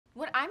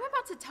I'm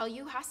about to tell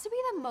you has to be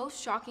the most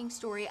shocking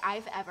story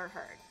I've ever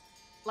heard.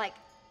 Like,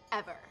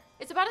 ever.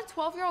 It's about a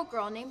 12-year-old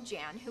girl named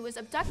Jan who was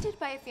abducted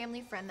by a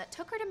family friend that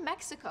took her to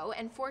Mexico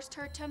and forced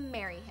her to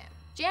marry him.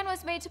 Jan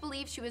was made to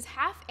believe she was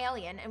half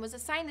alien and was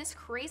assigned this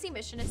crazy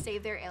mission to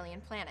save their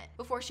alien planet.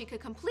 Before she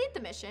could complete the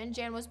mission,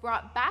 Jan was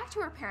brought back to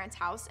her parents'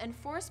 house and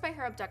forced by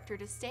her abductor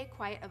to stay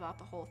quiet about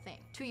the whole thing.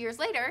 2 years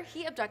later,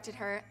 he abducted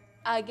her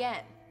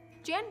again.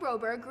 Jan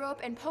Broberg grew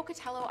up in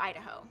Pocatello,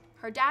 Idaho.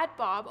 Her dad,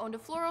 Bob, owned a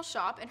floral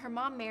shop and her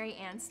mom, Mary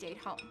Ann, stayed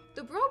home.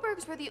 The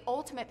Brobergs were the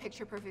ultimate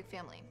picture-perfect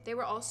family. They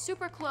were all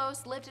super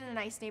close, lived in a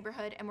nice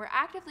neighborhood, and were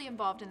actively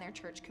involved in their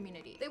church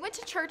community. They went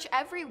to church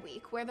every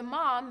week, where the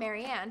mom,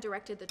 Mary Ann,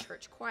 directed the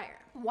church choir.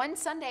 One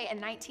Sunday in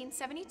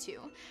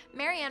 1972,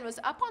 Mary Ann was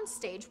up on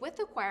stage with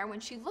the choir when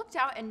she looked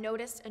out and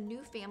noticed a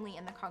new family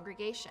in the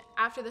congregation.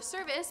 After the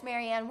service,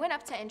 Mary Ann went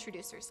up to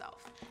introduce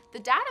herself. The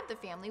dad of the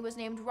family was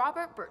named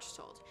Robert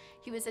Berchtold.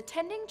 He was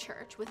attending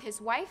church with his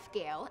wife,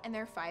 Gail, and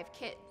their 5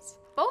 kids.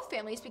 Both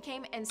families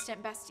became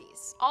instant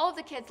besties. All of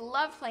the kids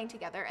loved playing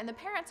together and the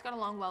parents got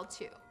along well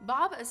too.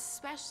 Bob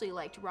especially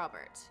liked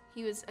Robert.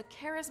 He was a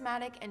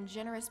charismatic and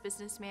generous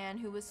businessman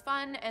who was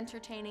fun,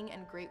 entertaining,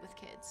 and great with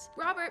kids.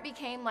 Robert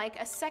became like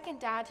a second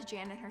dad to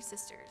Jan and her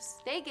sisters.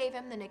 They gave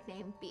him the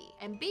nickname B,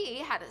 and B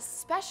had a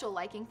special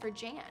liking for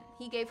Jan.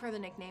 He gave her the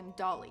nickname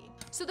Dolly.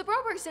 So the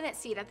Brobergs didn't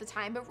see it at the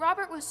time, but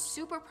Robert was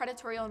super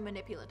predatory and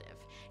manipulative.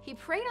 He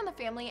preyed on the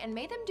family and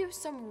made them do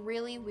some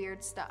really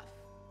weird stuff.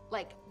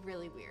 Like,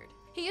 really weird.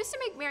 He used to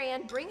make Mary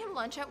Ann bring him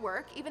lunch at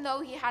work, even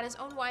though he had his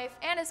own wife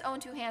and his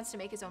own 2 hands to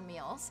make his own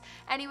meals.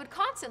 And he would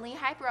constantly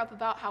hype her up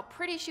about how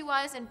pretty she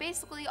was and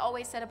basically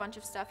always said a bunch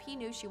of stuff he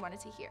knew she wanted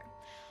to hear.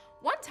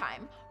 One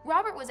time,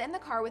 Robert was in the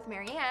car with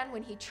Mary Ann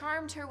when he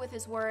charmed her with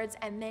his words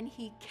and then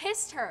he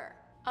kissed her.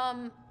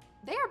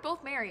 They are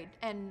both married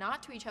and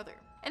not to each other.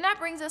 And that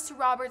brings us to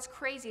Robert's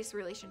craziest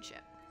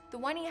relationship, the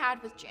one he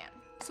had with Jan.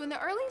 So in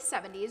the early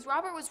 70s,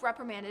 Robert was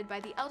reprimanded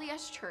by the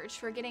LDS Church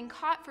for getting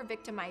caught for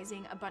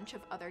victimizing a bunch of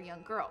other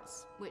young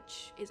girls,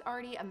 which is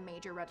already a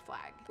major red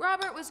flag.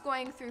 Robert was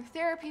going through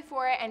therapy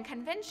for it and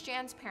convinced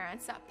Jan's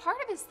parents that part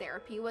of his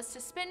therapy was to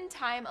spend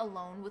time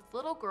alone with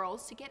little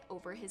girls to get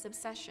over his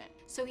obsession.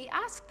 So he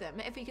asked them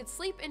if he could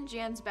sleep in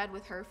Jan's bed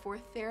with her for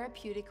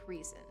therapeutic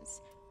reasons.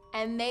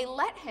 And they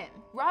let him.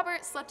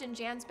 Robert slept in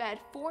Jan's bed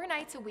 4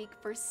 nights a week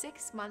for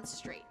 6 months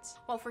straight.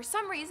 Well, for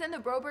some reason, the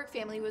Broberg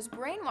family was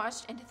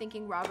brainwashed into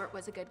thinking Robert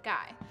was a good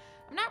guy.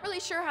 I'm not really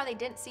sure how they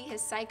didn't see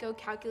his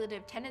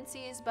psycho-calculative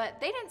tendencies,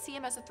 but they didn't see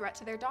him as a threat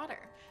to their daughter.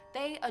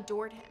 They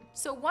adored him.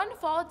 So one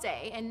fall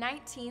day in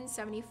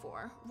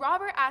 1974,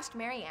 Robert asked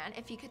Mary Ann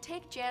if he could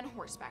take Jan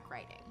horseback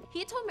riding.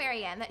 He told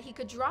Mary Ann that he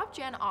could drop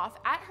Jan off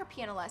at her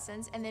piano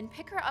lessons and then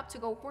pick her up to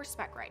go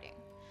horseback riding.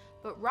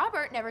 But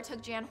Robert never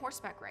took Jan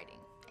horseback riding.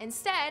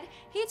 Instead,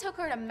 he took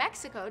her to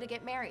Mexico to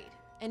get married.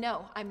 And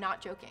no, I'm not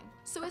joking.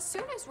 So as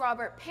soon as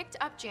Robert picked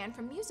up Jan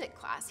from music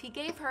class, he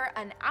gave her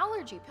an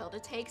allergy pill to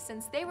take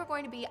since they were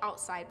going to be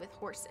outside with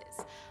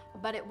horses.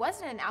 But it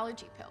wasn't an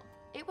allergy pill.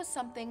 It was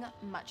something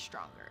much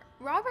stronger.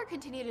 Robert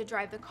continued to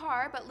drive the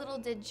car, but little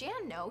did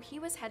Jan know he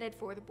was headed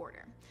for the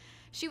border.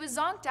 She was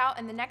zonked out,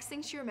 and the next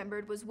thing she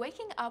remembered was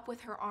waking up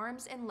with her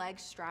arms and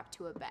legs strapped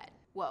to a bed.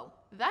 Whoa,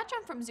 that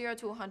jumped from 0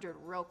 to 100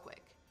 real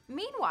quick.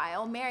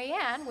 Meanwhile, Mary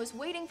Ann was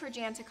waiting for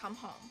Jan to come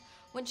home.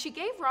 When she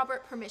gave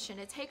Robert permission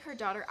to take her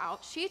daughter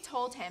out, she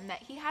told him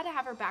that he had to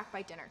have her back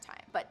by dinner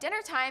time. But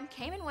dinner time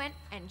came and went,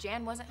 and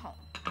Jan wasn't home.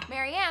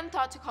 Mary Ann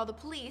thought to call the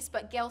police,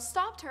 but Gail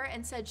stopped her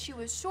and said she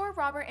was sure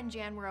Robert and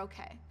Jan were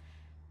okay.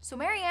 So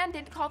Mary Ann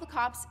didn't call the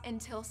cops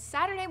until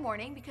Saturday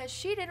morning because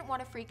she didn't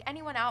want to freak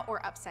anyone out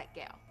or upset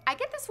Gail. I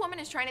get this woman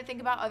is trying to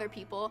think about other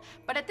people,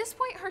 but at this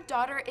point her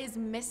daughter is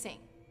missing.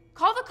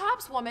 Call the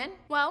cops, woman!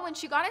 Well, when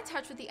she got in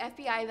touch with the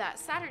FBI that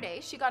Saturday,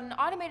 she got an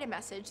automated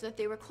message that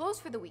they were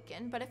closed for the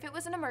weekend, but if it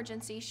was an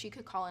emergency, she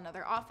could call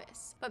another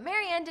office. But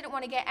Mary Ann didn't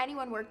want to get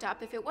anyone worked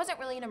up if it wasn't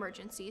really an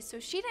emergency, so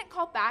she didn't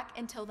call back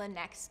until the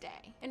next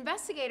day.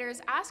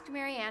 Investigators asked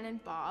Mary Ann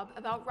and Bob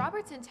about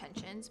Robert's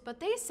intentions, but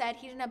they said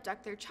he didn't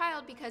abduct their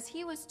child because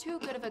he was too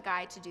good of a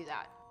guy to do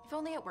that. If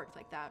only it worked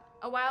like that.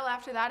 A while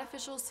after that,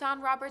 officials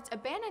found Robert's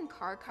abandoned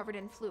car covered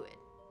in fluid.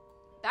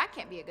 That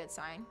can't be a good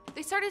sign.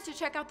 They started to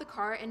check out the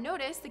car and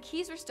noticed the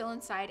keys were still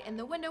inside and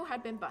the window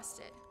had been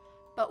busted.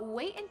 But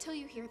wait until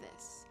you hear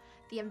this.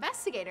 The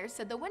investigators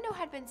said the window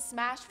had been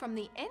smashed from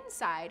the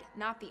inside,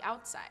 not the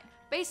outside.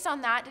 Based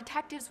on that,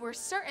 detectives were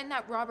certain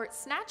that Robert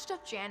snatched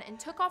up Jan and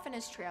took off in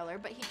his trailer,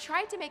 but he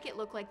tried to make it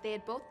look like they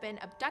had both been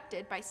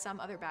abducted by some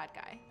other bad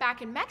guy.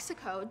 Back in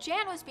Mexico,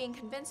 Jan was being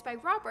convinced by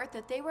Robert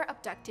that they were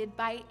abducted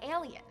by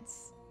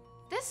aliens.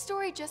 This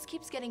story just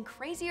keeps getting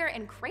crazier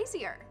and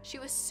crazier. She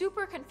was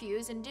super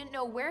confused and didn't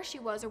know where she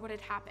was or what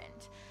had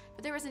happened.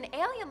 But there was an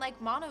alien-like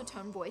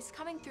monotone voice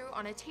coming through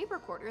on a tape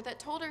recorder that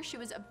told her she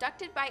was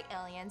abducted by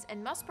aliens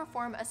and must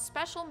perform a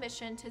special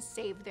mission to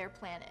save their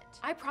planet.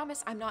 I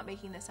promise I'm not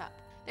making this up.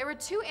 There were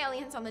 2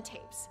 aliens on the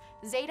tapes,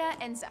 Zeta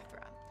and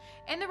Zephra.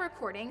 In the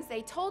recordings,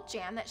 they told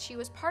Jan that she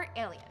was part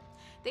alien.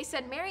 They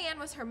said Mary Ann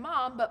was her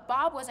mom, but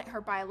Bob wasn't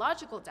her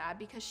biological dad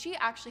because she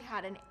actually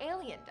had an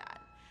alien dad.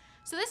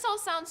 So this all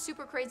sounds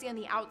super crazy on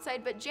the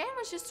outside, but Jan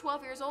was just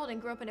 12 years old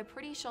and grew up in a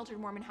pretty sheltered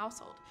Mormon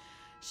household.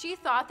 She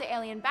thought the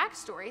alien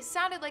backstory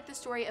sounded like the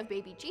story of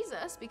baby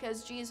Jesus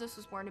because Jesus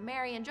was born to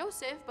Mary and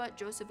Joseph, but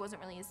Joseph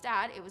wasn't really his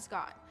dad, it was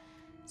God.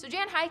 So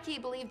Jan high-key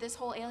believed this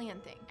whole alien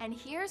thing. And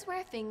here's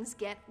where things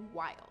get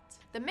wild.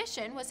 The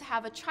mission was to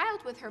have a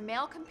child with her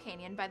male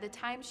companion by the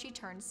time she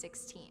turned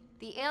 16.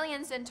 The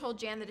aliens then told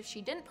Jan that if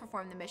she didn't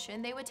perform the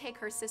mission, they would take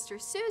her sister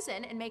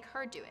Susan and make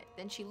her do it.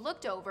 Then she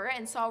looked over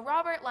and saw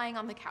Robert lying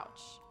on the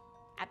couch.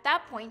 At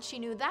that point, she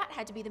knew that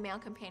had to be the male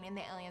companion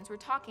the aliens were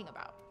talking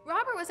about.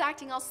 Robert was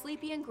acting all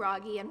sleepy and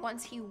groggy, and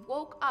once he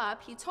woke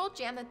up, he told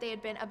Jan that they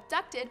had been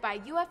abducted by a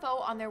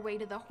UFO on their way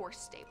to the horse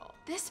stable.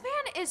 This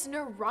man is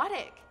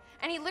neurotic.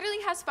 And he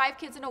literally has 5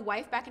 kids and a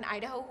wife back in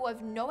Idaho who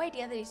have no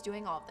idea that he's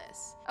doing all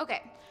this.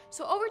 Okay,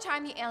 so over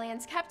time the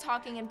aliens kept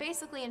talking and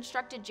basically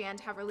instructed Jan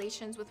to have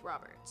relations with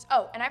Robert.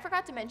 Oh, and I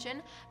forgot to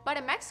mention, but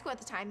in Mexico at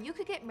the time, you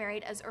could get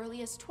married as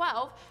early as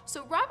 12,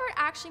 so Robert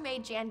actually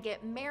made Jan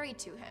get married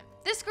to him.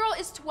 This girl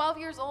is 12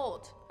 years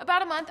old.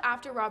 About a month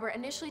after Robert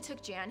initially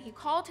took Jan, he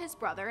called his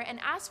brother and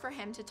asked for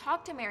him to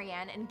talk to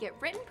Marianne and get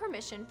written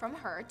permission from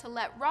her to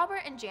let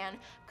Robert and Jan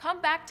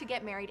come back to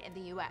get married in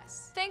the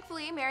US.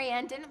 Thankfully,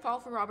 Marianne didn't fall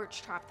for Robert's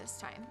trap this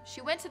time.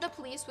 She went to the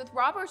police with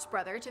Robert's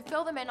brother to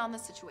fill them in on the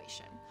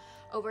situation.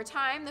 Over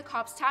time, the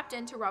cops tapped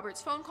into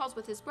Robert's phone calls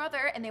with his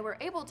brother and they were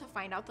able to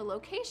find out the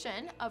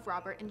location of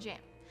Robert and Jan.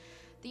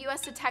 The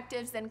US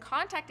detectives then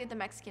contacted the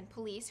Mexican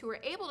police, who were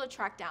able to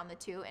track down the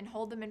two and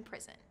hold them in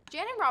prison.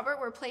 Jan and Robert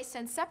were placed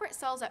in separate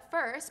cells at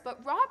first,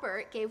 but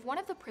Robert gave one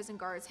of the prison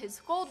guards his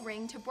gold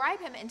ring to bribe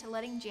him into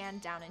letting Jan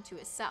down into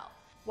his cell.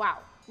 Wow.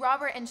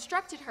 Robert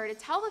instructed her to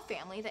tell the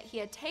family that he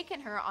had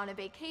taken her on a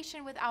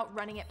vacation without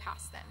running it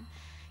past them.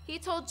 He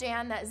told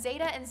Jan that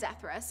Zeta and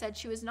Zethra said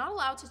she was not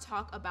allowed to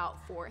talk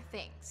about 4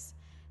 things: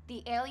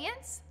 the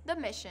aliens, the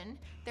mission,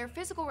 their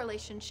physical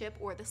relationship,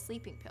 or the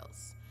sleeping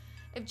pills.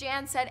 If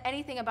Jan said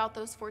anything about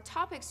those 4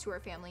 topics to her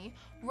family,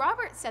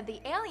 Robert said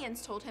the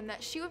aliens told him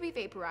that she would be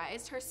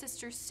vaporized, her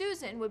sister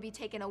Susan would be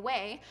taken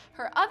away,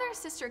 her other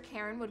sister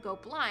Karen would go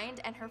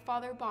blind, and her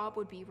father Bob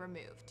would be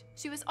removed.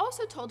 She was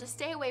also told to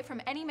stay away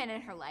from any men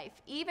in her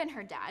life, even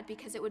her dad,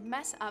 because it would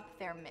mess up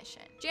their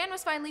mission. Jan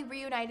was finally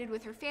reunited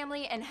with her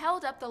family and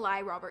held up the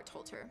lie Robert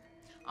told her.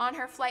 On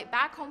her flight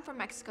back home from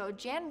Mexico,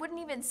 Jan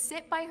wouldn't even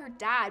sit by her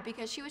dad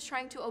because she was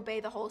trying to obey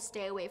the whole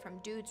stay away from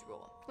dudes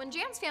rule. When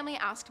Jan's family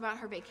asked about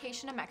her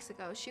vacation to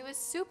Mexico, she was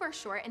super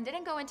short and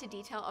didn't go into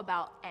detail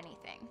about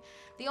anything.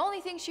 The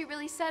only thing she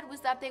really said was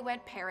that they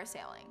went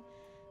parasailing.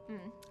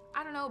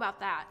 I don't know about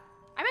that.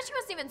 I bet she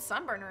wasn't even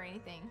sunburned or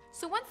anything.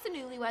 So once the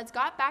newlyweds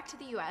got back to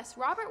the US,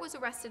 Robert was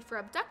arrested for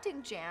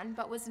abducting Jan,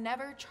 but was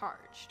never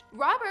charged.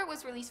 Robert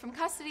was released from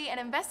custody and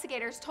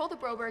investigators told the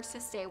Brobergs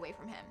to stay away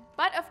from him.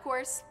 But of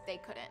course, they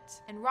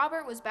couldn't. And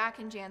Robert was back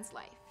in Jan's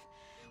life.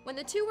 When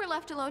the two were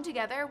left alone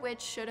together, which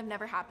should have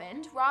never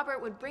happened,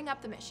 Robert would bring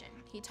up the mission.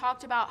 He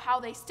talked about how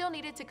they still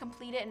needed to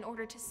complete it in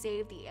order to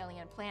save the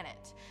alien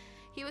planet.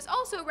 He was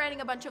also writing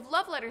a bunch of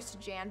love letters to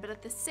Jan, but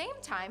at the same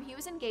time, he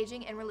was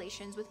engaging in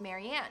relations with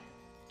Marianne,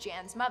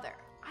 Jan's mother.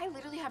 I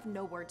literally have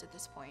no words at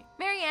this point.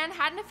 Marianne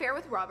had an affair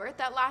with Robert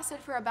that lasted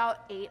for about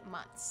 8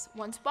 months.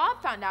 Once Bob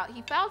found out,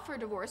 he filed for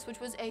divorce, which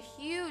was a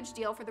huge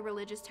deal for the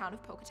religious town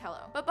of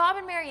Pocatello. But Bob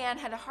and Marianne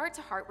had a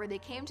heart-to-heart where they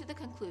came to the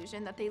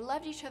conclusion that they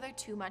loved each other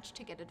too much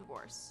to get a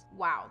divorce.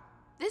 Wow.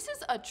 This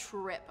is a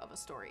trip of a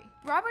story.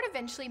 Robert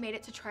eventually made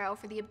it to trial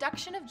for the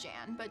abduction of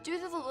Jan, but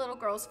due to the little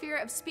girl's fear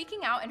of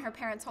speaking out in her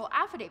parents' whole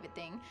affidavit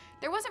thing,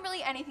 there wasn't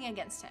really anything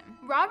against him.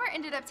 Robert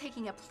ended up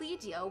taking a plea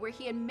deal where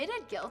he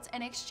admitted guilt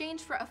in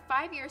exchange for a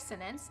 5-year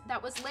sentence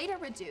that was later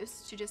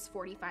reduced to just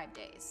 45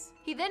 days.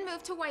 He then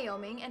moved to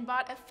Wyoming and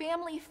bought a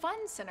family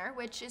fun center,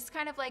 which is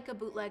kind of like a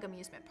bootleg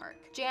amusement park.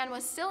 Jan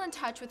was still in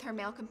touch with her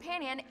male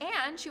companion,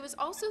 and she was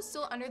also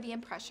still under the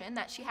impression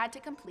that she had to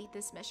complete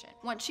this mission.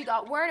 Once she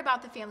got word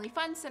about the family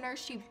fun center,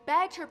 she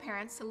begged her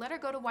parents to let her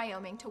go to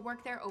Wyoming to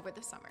work there over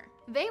the summer.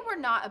 They were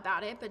not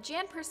about it, but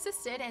Jan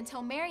persisted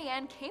until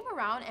Marianne came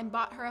around and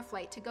bought her a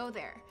flight to go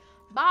there.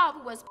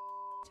 Bob was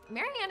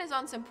Marianne is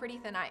on some pretty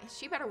thin ice.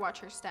 She better watch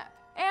her step.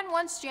 And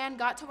once Jan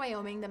got to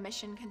Wyoming, the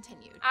mission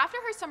continued. After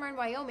her summer in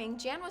Wyoming,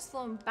 Jan was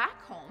flown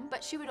back home,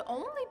 but she would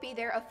only be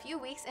there a few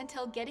weeks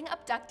until getting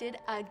abducted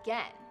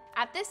again.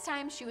 At this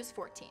time, she was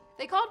 14.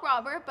 They called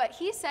Robert, but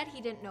he said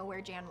he didn't know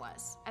where Jan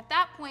was. At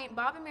that point,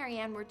 Bob and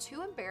Marianne were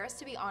too embarrassed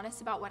to be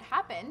honest about what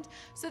happened,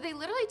 so they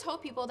literally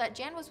told people that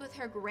Jan was with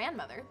her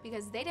grandmother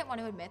because they didn't want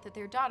to admit that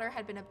their daughter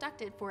had been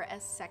abducted for a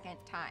second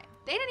time.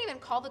 They didn't even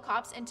call the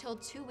cops until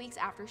 2 weeks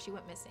after she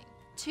went missing.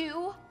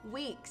 2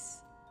 weeks.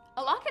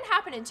 A lot can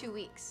happen in 2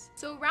 weeks.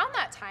 So around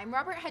that time,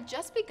 Robert had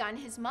just begun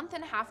his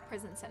month-and-a-half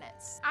prison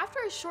sentence. After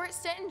a short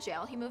stint in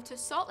jail, he moved to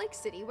Salt Lake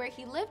City, where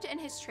he lived in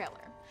his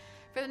trailer.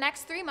 For the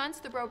next 3 months,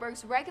 the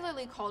Brobergs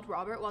regularly called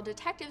Robert while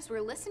detectives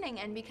were listening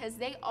in because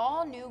they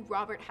all knew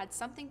Robert had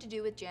something to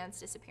do with Jan's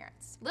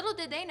disappearance. Little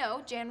did they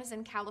know, Jan was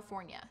in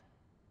California.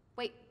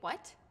 Wait,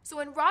 what? So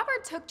when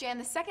Robert took Jan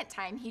the second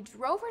time, he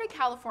drove her to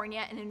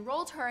California and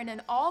enrolled her in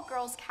an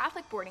all-girls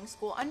Catholic boarding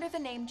school under the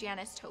name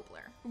Janice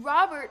Tobler.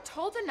 Robert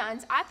told the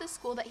nuns at the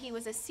school that he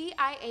was a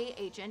CIA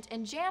agent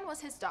and Jan was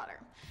his daughter.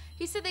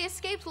 He said they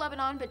escaped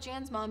Lebanon, but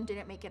Jan's mom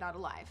didn't make it out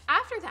alive.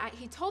 After that,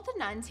 he told the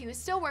nuns he was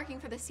still working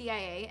for the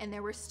CIA and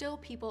there were still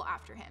people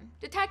after him.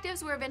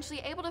 Detectives were eventually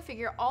able to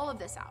figure all of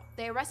this out.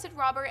 They arrested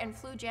Robert and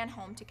flew Jan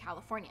home to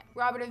California.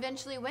 Robert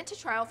eventually went to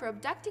trial for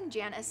abducting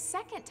Jan a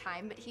second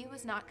time, but he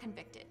was not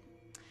convicted.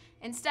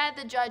 Instead,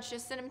 the judge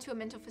just sent him to a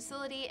mental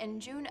facility in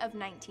June of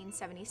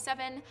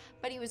 1977,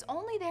 but he was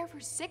only there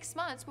for 6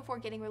 months before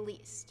getting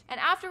released. And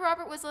after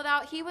Robert was let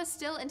out, he was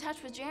still in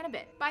touch with Jan a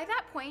bit. By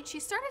that point, she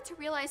started to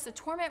realize the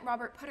torment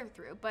Robert put her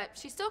through, but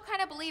she still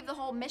kind of believed the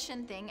whole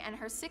mission thing, and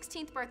her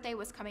 16th birthday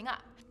was coming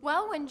up.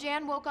 Well, when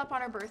Jan woke up on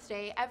her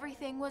birthday,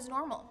 everything was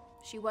normal.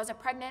 She wasn't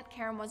pregnant,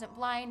 Karen wasn't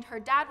blind, her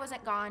dad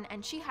wasn't gone,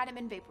 and she hadn't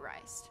been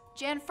vaporized.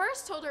 Jan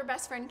first told her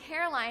best friend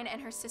Caroline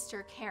and her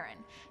sister Karen.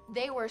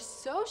 They were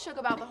so shook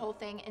about the whole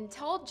thing and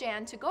told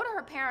Jan to go to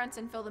her parents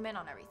and fill them in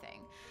on everything.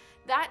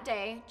 That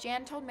day,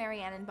 Jan told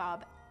Marianne and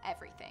Bob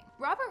everything.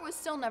 Robert was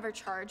still never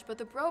charged, but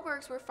the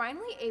Brobergs were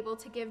finally able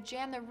to give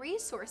Jan the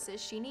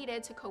resources she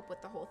needed to cope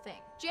with the whole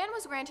thing. Jan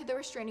was granted the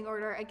restraining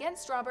order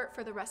against Robert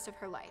for the rest of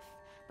her life.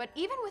 But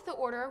even with the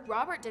order,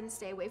 Robert didn't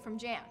stay away from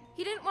Jan.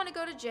 He didn't want to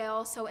go to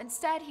jail, so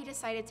instead he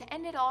decided to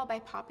end it all by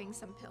popping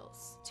some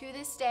pills. To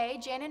this day,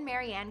 Jan and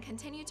Marianne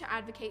continue to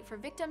advocate for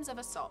victims of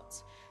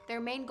assault. Their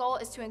main goal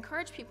is to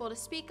encourage people to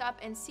speak up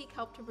and seek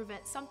help to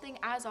prevent something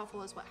as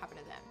awful as what happened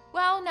to them.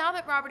 Well, now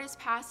that Robert is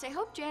passed, I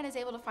hope Jan is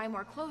able to find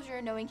more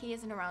closure knowing he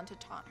isn't around to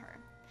taunt her.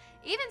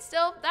 Even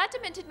still, that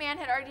demented man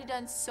had already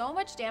done so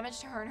much damage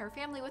to her and her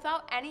family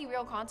without any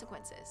real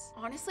consequences.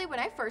 Honestly, when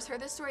I first heard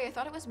this story, I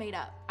thought it was made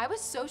up. I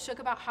was so shook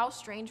about how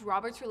strange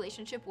Robert's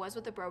relationship was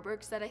with the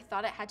Brobergs that I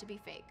thought it had to be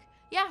fake.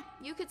 Yeah,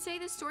 you could say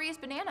this story is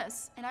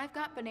bananas, and I've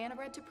got banana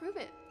bread to prove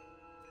it.